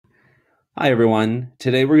Hi, everyone.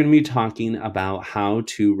 Today we're going to be talking about how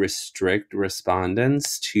to restrict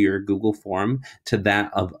respondents to your Google form to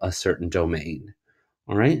that of a certain domain.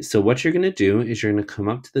 All right, so what you're going to do is you're going to come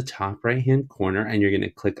up to the top right-hand corner and you're going to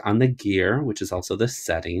click on the gear, which is also the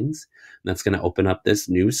settings. And that's going to open up this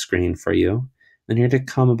new screen for you. Then you're going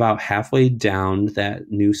to come about halfway down that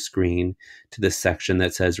new screen to the section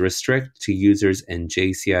that says restrict to users in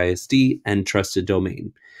JCISD and trusted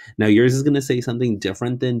domain. Now, yours is going to say something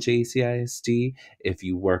different than JCISD if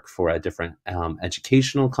you work for a different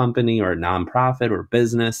educational company or a nonprofit or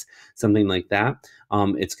business, something like that.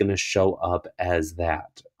 It's going to show up as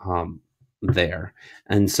that there.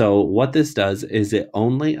 And so what this does is it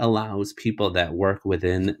only allows people that work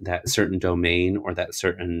within that certain domain or that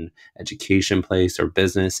certain education place or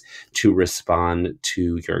business to respond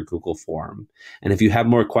to your Google form. And if you have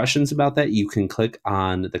more questions about that, you can click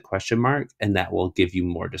on the question mark and that will give you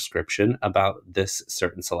more description about this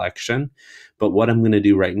certain selection. But what I'm going to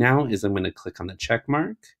do right now is I'm going to click on the check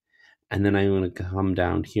mark and then I'm going to come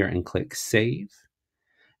down here and click save.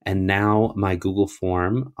 And now my Google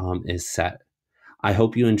form is set. I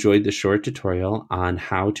hope you enjoyed the short tutorial on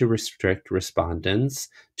how to restrict respondents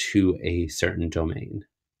to a certain domain.